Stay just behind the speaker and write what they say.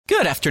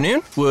Good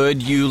afternoon.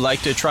 Would you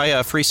like to try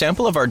a free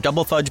sample of our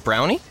double fudge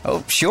brownie?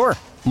 Oh, sure.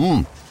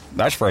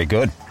 That's very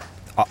good.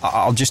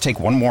 I'll just take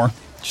one more,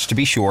 just to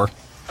be sure.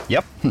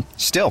 Yep,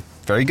 still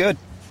very good.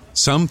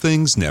 Some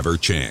things never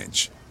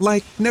change,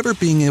 like never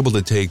being able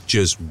to take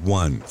just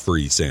one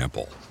free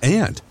sample.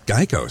 And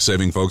Geico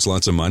saving folks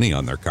lots of money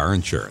on their car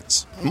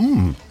insurance.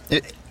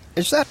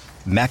 Is that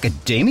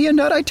macadamia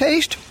nut I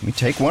taste? Let me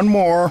take one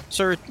more.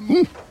 Sir,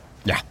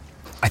 Yeah,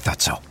 I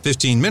thought so.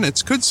 15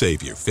 minutes could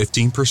save you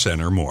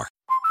 15% or more.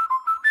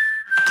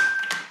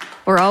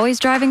 We're always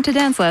driving to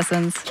dance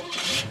lessons.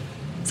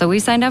 So we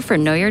signed up for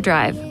Know Your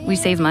Drive. We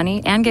save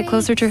money and get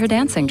closer to her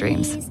dancing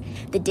dreams.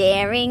 The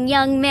daring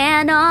young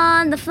man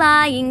on the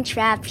flying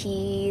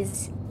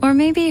trapeze. Or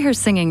maybe her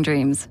singing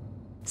dreams.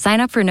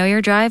 Sign up for Know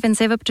Your Drive and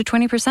save up to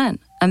 20%.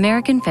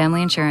 American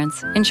Family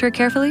Insurance. Insure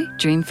carefully,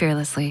 dream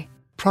fearlessly.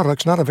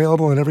 Products not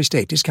available in every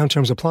state. Discount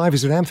terms apply.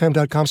 Visit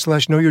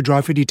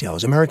amfam.com/knowyourdrive for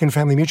details. American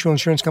Family Mutual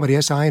Insurance Company,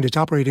 SI, and its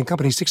operating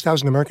company,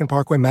 6000 American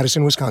Parkway,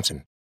 Madison,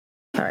 Wisconsin.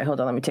 All right, hold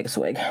on. Let me take a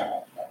swig.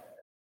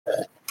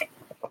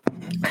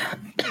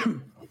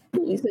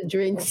 These are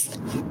drinks.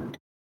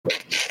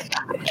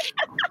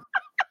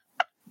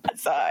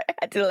 Sorry, I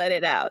had to let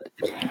it out.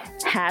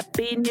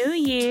 Happy New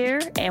Year,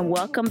 and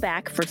welcome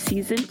back for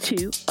Season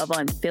 2 of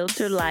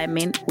Unfiltered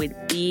Lyman with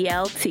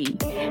BLT.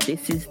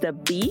 This is the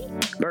B,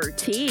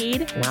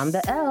 Bertide. And I'm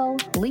the L,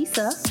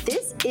 Lisa.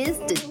 This is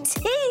the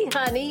T,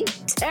 honey,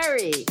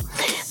 Terry.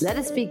 Let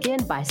us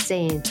begin by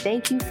saying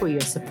thank you for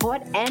your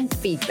support and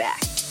feedback.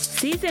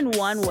 Season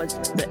 1 was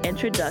the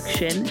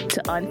introduction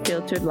to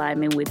Unfiltered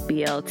Lyman with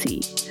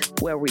BLT,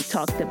 where we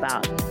talked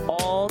about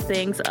all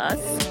things us,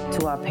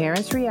 To our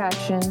parents'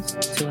 reactions,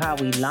 to how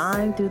we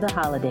line through the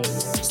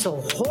holidays.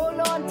 So hold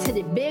on to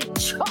the big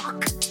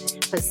chalk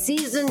for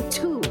Season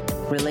 2.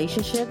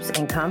 Relationships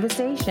and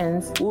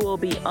conversations. we will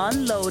be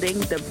unloading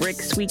the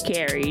bricks we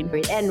carried.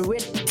 And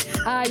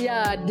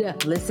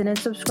retired. Listen and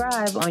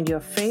subscribe on your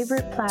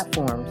favorite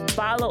platforms.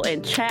 Follow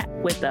and chat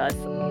with us.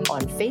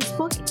 On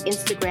Facebook,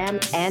 Instagram,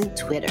 and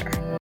Twitter.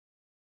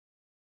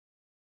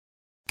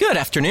 good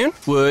afternoon.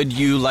 Would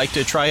you like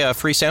to try a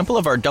free sample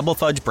of our double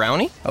fudge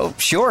brownie? Oh,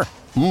 sure.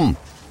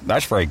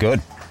 That's very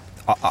good.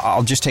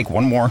 I'll just take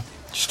one more,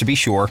 just to be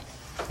sure.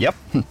 Yep,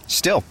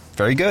 still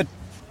very good.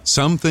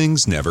 Some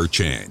things never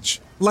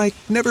change, like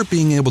never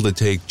being able to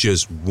take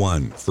just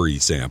one free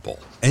sample.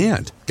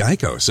 And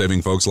Geico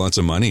saving folks lots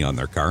of money on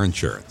their car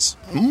insurance.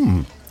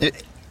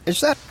 Is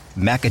that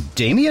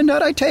macadamia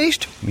nut I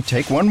taste? Let me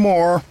take one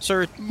more.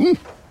 Sir,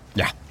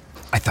 Yeah,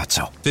 I thought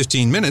so.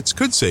 15 minutes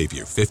could save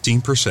you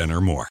 15% or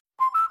more.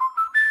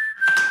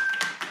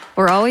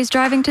 We're always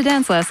driving to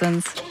dance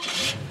lessons.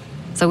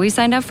 So we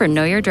signed up for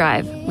Know Your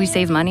Drive. We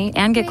save money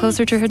and get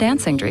closer to her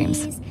dancing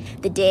dreams.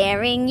 The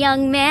daring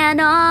young man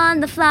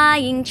on the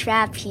flying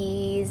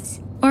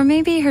trapeze. Or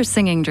maybe her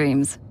singing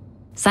dreams.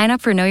 Sign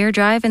up for Know Your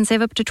Drive and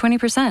save up to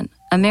 20%.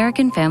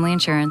 American Family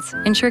Insurance.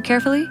 Insure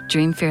carefully,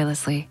 dream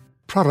fearlessly.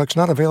 Products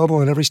not available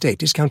in every state.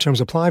 Discount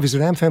terms apply.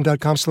 Visit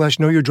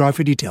amfam.com/knowyourdrive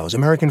for details.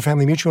 American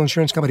Family Mutual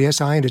Insurance Company,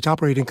 SI, and its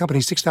operating company,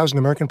 6000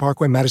 American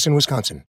Parkway, Madison, Wisconsin.